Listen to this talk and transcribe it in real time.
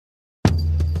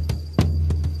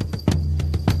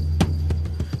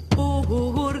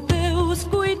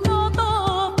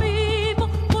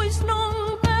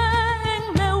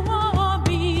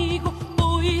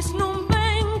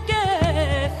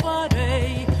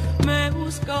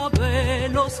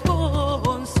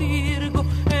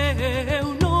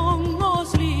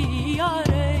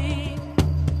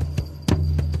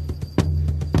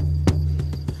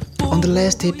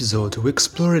last episode, we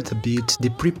explored a bit the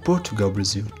pre-Portugal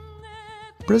Brazil.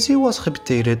 Brazil was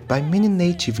habitated by many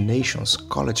native nations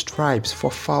called tribes for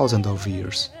thousands of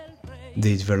years.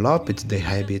 They developed their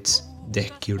habits, their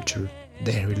culture,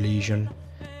 their religion,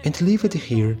 and lived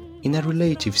here in a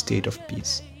relative state of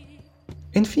peace.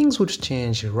 And things would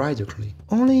change radically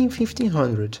only in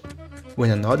 1500,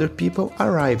 when another people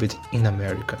arrived in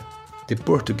America, the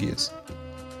Portuguese.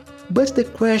 But the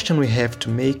question we have to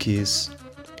make is,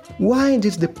 why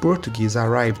did the Portuguese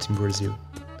arrive in Brazil?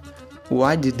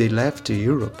 Why did they left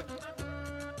Europe?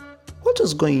 What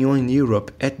was going on in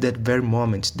Europe at that very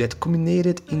moment that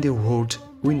culminated in the world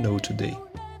we know today?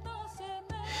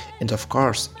 And of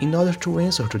course, in order to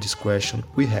answer to this question,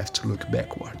 we have to look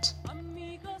backwards.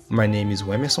 My name is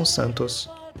Emerson Santos,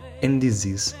 and this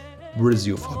is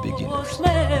Brazil for Beginners.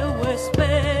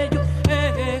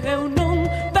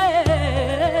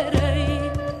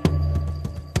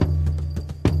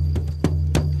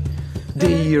 The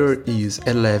year is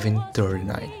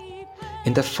 1139,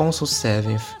 and Afonso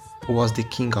VII was the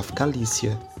king of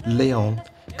Galicia, Leon,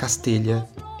 Castilla,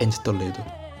 and Toledo.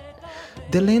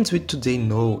 The lands we today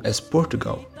know as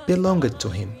Portugal belonged to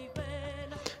him.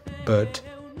 But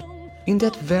in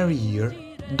that very year,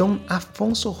 Dom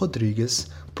Afonso Rodrigues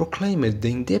proclaimed the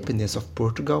independence of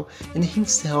Portugal and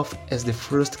himself as the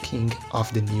first king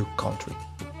of the new country.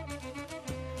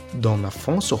 Dom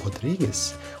Afonso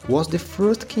Rodrigues was the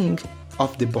first king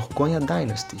of the Borgonha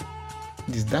dynasty.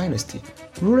 This dynasty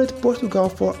ruled Portugal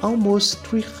for almost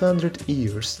 300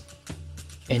 years,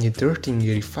 and in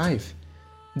 1385,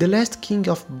 the last king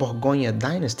of Borgonha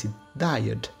dynasty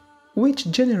died,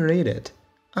 which generated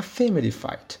a family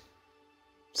fight.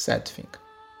 Sad thing.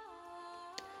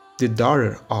 The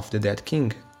daughter of the dead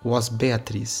king was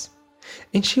Beatriz,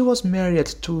 and she was married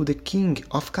to the king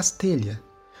of Castilla,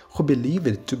 who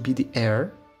believed to be the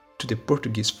heir to the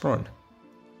Portuguese throne.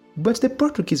 But the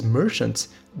Portuguese merchants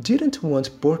didn't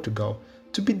want Portugal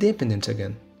to be independent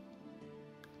again.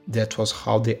 That was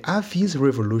how the Avis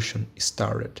Revolution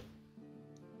started.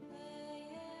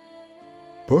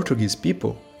 Portuguese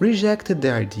people rejected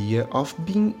the idea of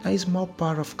being a small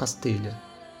part of Castilla.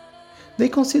 They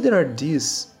considered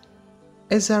this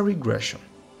as a regression.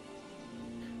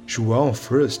 João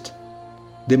I,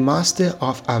 the master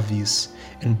of Avis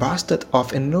and bastard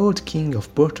of an old king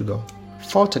of Portugal,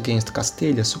 fought against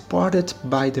Castilla supported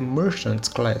by the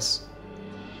merchant class,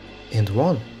 and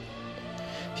won.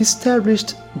 He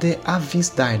established the Avis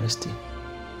dynasty,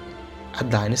 a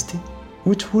dynasty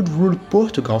which would rule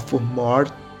Portugal for more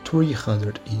than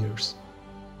 300 years.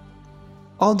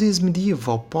 All this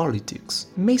medieval politics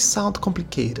may sound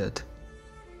complicated,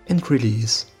 and really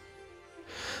is.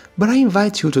 But I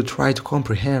invite you to try to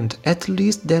comprehend at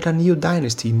least that a new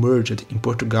dynasty emerged in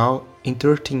Portugal in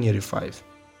 1385.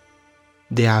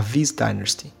 The Avis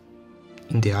dynasty,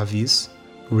 in the Avis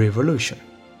Revolution.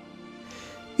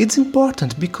 It's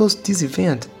important because this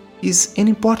event is an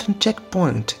important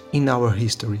checkpoint in our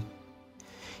history.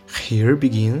 Here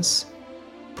begins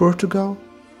Portugal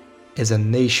as a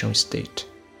nation-state,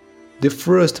 the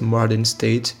first modern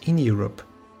state in Europe,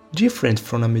 different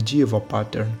from a medieval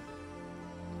pattern.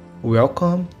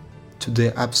 Welcome to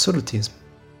the absolutism.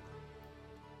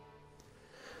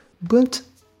 But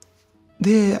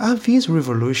the Avis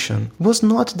Revolution was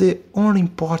not the only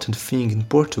important thing in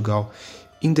Portugal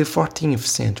in the 14th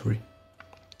century.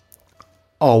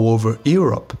 All over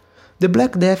Europe, the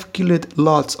Black Death killed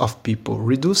lots of people,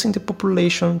 reducing the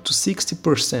population to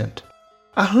 60%.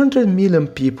 100 million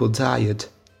people died,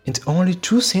 and only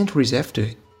 2 centuries after,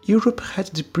 Europe had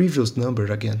the previous number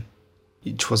again.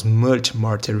 It was much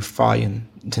more terrifying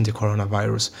than the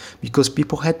coronavirus, because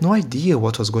people had no idea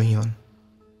what was going on.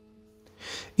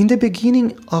 In the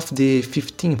beginning of the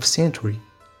 15th century,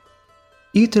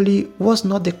 Italy was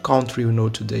not the country we know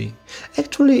today.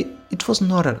 Actually, it was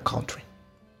not a country.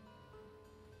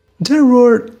 There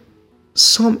were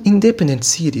some independent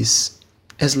cities,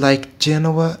 as like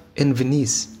Genoa and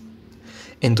Venice,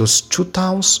 and those two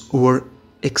towns were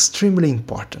extremely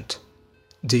important.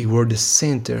 They were the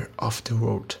center of the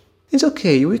world. It's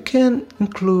okay, we can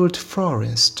include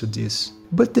Florence to this,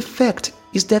 but the fact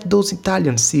is that those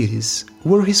Italian cities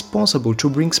were responsible to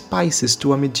bring spices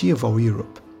to a medieval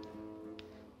Europe.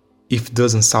 If it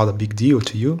doesn't sound a big deal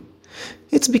to you,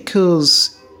 it's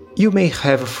because you may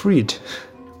have a fridge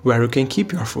where you can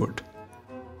keep your food.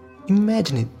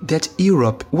 Imagine that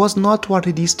Europe was not what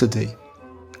it is today.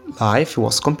 Life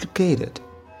was complicated,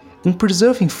 and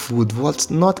preserving food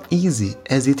was not easy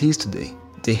as it is today.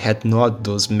 They had not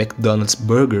those McDonald's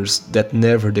burgers that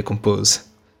never decompose.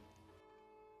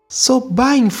 So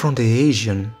buying from the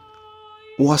Asian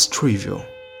was trivial.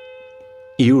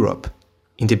 Europe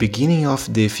in the beginning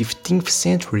of the 15th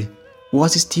century,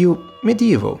 was still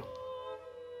medieval.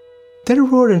 There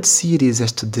weren't cities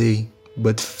as today,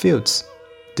 but fields.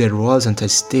 There wasn't a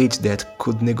state that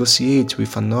could negotiate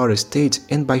with another state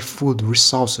and buy food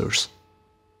resources.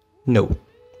 No.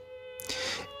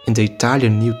 And the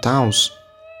Italian new towns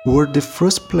were the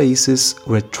first places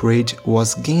where trade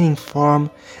was gaining form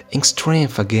and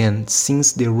strength again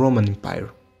since the Roman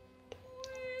Empire.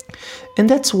 And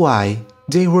that's why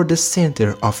they were the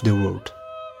center of the world,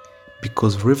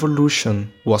 because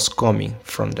revolution was coming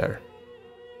from there.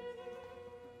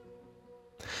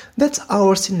 That's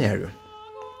our scenario.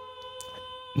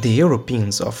 The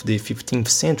Europeans of the 15th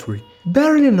century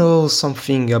barely know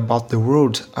something about the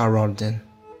world around them.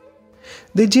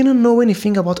 They didn't know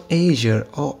anything about Asia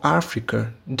or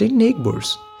Africa, their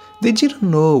neighbors. They didn't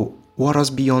know what was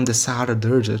beyond the Sahara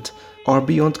Desert or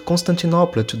beyond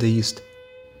Constantinople to the east.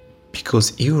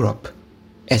 Because Europe,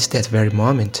 at that very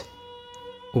moment,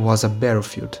 was a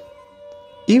battlefield.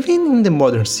 Even in the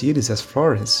modern cities as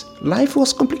Florence, life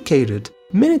was complicated.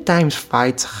 Many times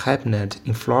fights happened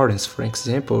in Florence, for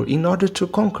example, in order to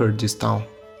conquer this town.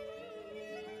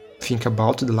 Think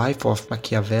about the life of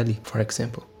Machiavelli, for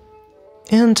example.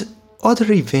 And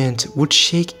other events would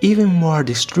shake even more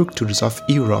the structures of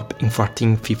Europe in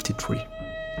 1453.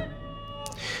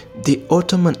 The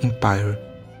Ottoman Empire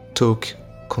took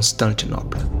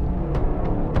Constantinople.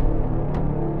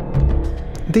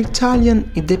 The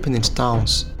Italian independent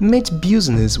towns made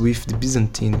business with the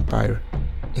Byzantine Empire,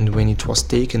 and when it was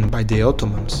taken by the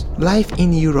Ottomans, life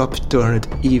in Europe turned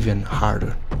even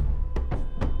harder.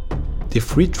 The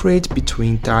free trade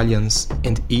between Italians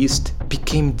and East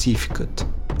became difficult.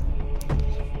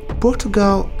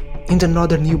 Portugal and the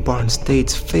other newborn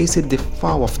states faced the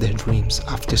fall of their dreams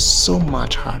after so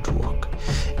much hard work,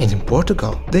 and in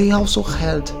Portugal they also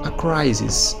had a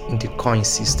crisis in the coin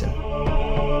system.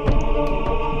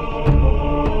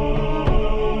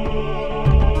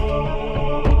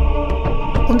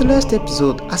 On the last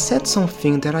episode, I said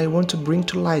something that I want to bring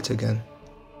to light again.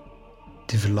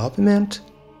 Development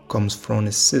comes from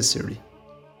necessity.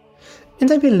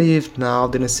 And I believe now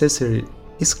the necessity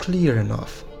is clear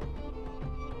enough.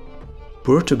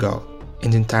 Portugal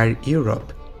and entire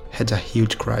Europe had a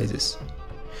huge crisis.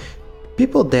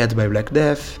 People dead by Black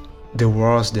Death, the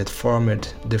wars that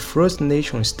formed the first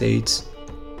nation states,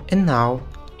 and now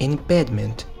an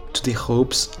impediment to the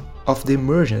hopes of the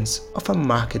emergence of a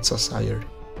market society,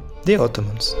 the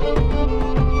Ottomans.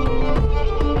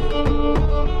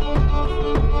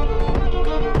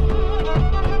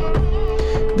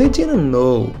 They didn't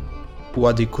know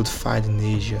what they could find in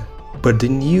Asia, but they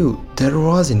knew there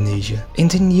was in Asia, and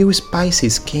they knew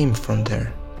spices came from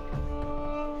there.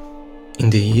 In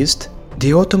the east,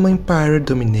 the Ottoman Empire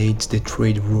dominates the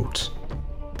trade routes.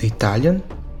 The Italian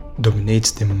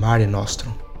dominates the Mare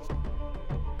Nostrum.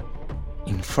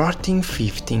 In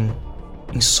 1415,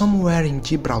 in somewhere in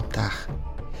Gibraltar,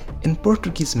 and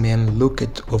Portuguese men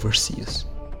looked overseas.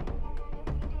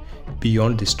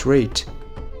 Beyond the strait,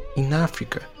 in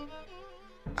Africa,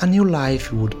 a new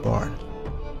life would born.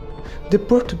 The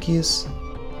Portuguese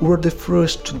were the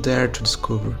first to dare to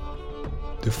discover,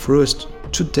 the first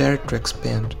to dare to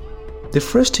expand, the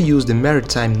first to use the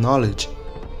maritime knowledge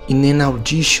in an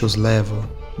audacious level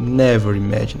never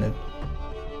imagined.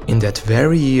 In that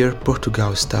very year,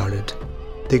 Portugal started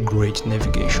the Great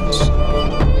Navigations.